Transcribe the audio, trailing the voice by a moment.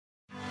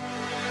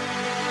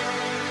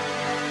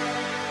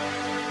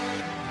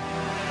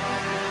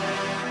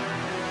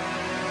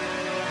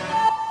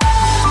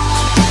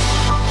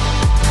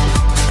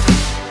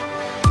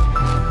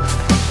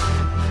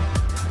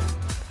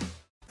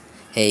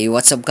Hey,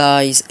 what's up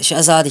guys,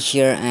 Shahazad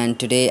here, and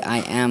today I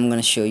am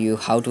gonna show you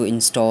how to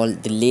install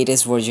the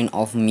latest version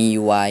of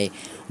MIUI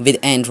with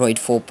Android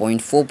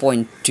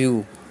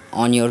 4.4.2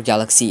 on your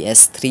Galaxy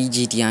S3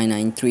 GTI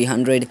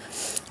 9300.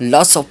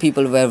 Lots of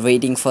people were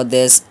waiting for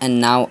this and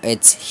now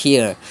it's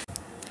here.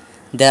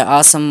 There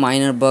are some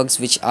minor bugs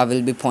which I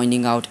will be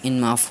pointing out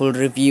in my full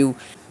review,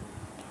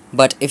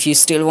 but if you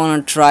still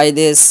wanna try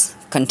this,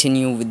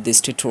 continue with this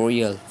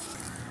tutorial.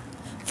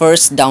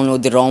 First,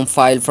 download the ROM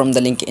file from the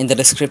link in the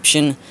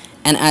description,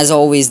 and as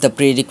always the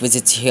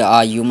prerequisites here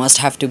are you must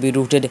have to be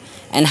rooted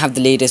and have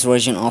the latest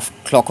version of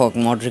Clockwork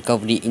Mod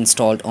Recovery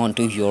installed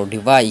onto your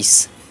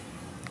device.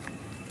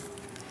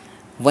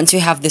 Once you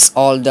have this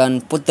all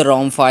done, put the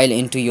ROM file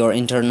into your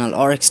internal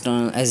or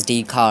external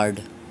SD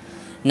card.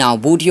 Now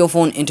boot your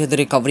phone into the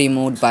recovery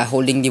mode by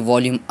holding the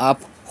volume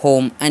up,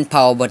 home and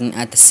power button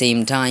at the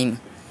same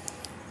time.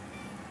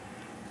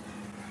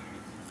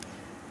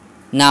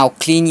 Now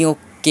clean your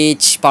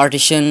cache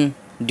partition,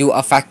 do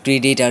a factory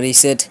data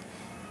reset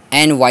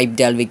and wipe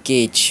Dalvik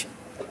cache.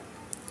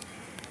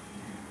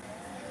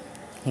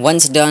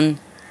 Once done,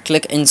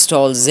 click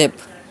install zip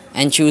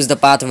and choose the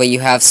path where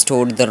you have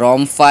stored the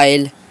ROM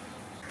file.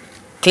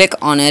 Click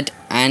on it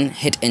and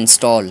hit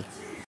install.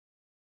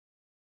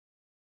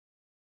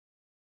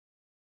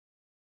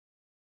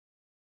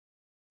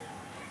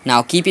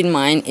 Now keep in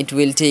mind it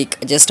will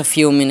take just a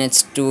few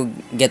minutes to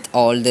get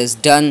all this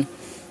done.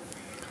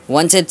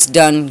 Once it's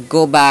done,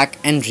 go back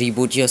and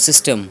reboot your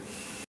system.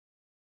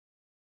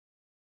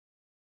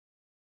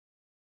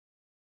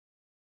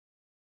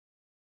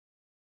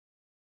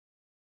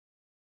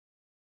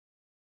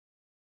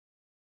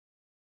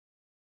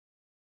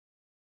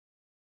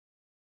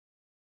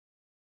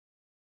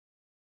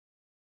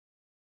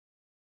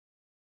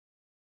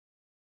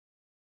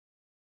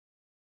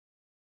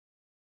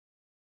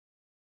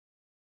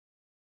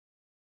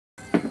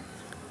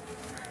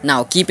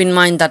 Now keep in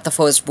mind that the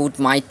first boot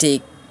might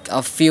take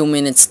a few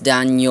minutes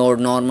than your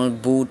normal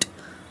boot.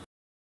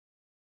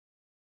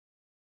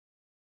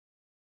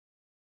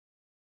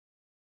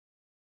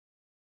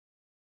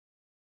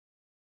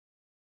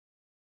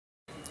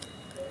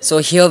 So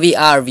here we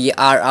are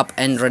up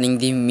and running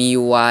the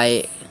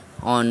MIUI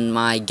on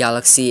my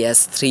Galaxy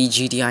S3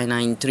 GTI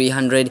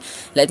 9300.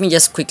 Let me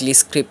just quickly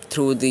skip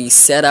through the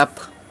setup.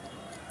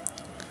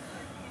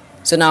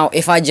 So now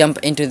if I jump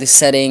into the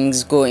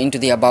settings, go into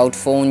the about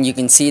phone, you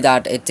can see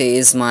that it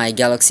is my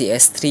Galaxy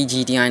S3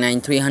 GTI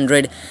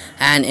 9300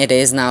 and it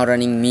is now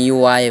running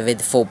MIUI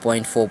with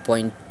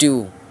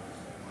 4.4.2.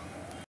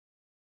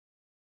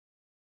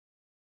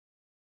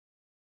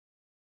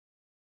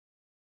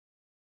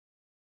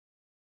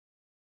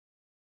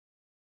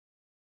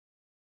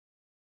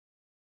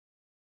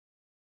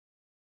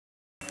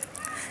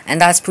 And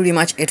that's pretty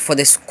much it for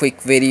this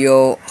quick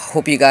video.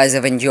 Hope you guys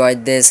have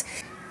enjoyed this.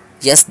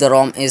 Yes, the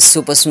ROM is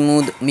super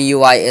smooth.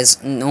 MIUI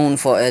is known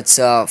for its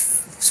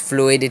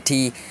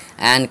fluidity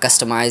and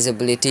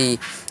customizability.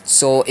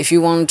 So if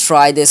you want to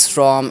try this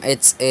ROM,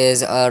 it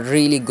is a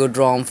really good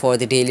ROM for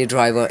the daily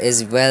driver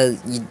as well.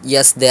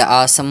 Yes, there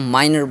are some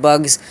minor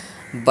bugs,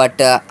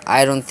 but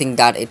I don't think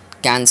that it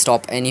can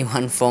stop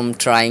anyone from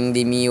trying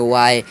the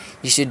MIUI.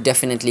 You should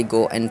definitely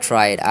go and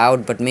try it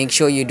out, but make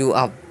sure you do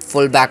a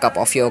full backup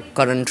of your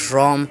current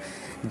ROM,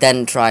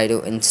 then try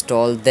to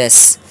install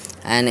this.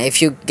 And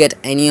if you get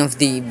any of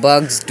the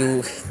bugs,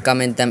 do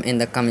comment them in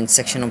the comment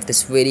section of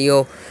this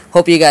video.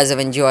 Hope you guys have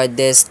enjoyed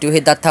this. Do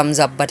hit that thumbs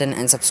up button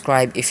and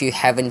subscribe if you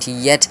haven't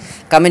yet.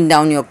 Comment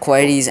down your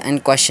queries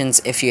and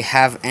questions if you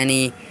have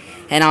any,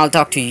 and I'll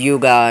talk to you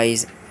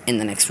guys in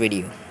the next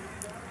video.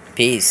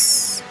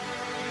 Peace.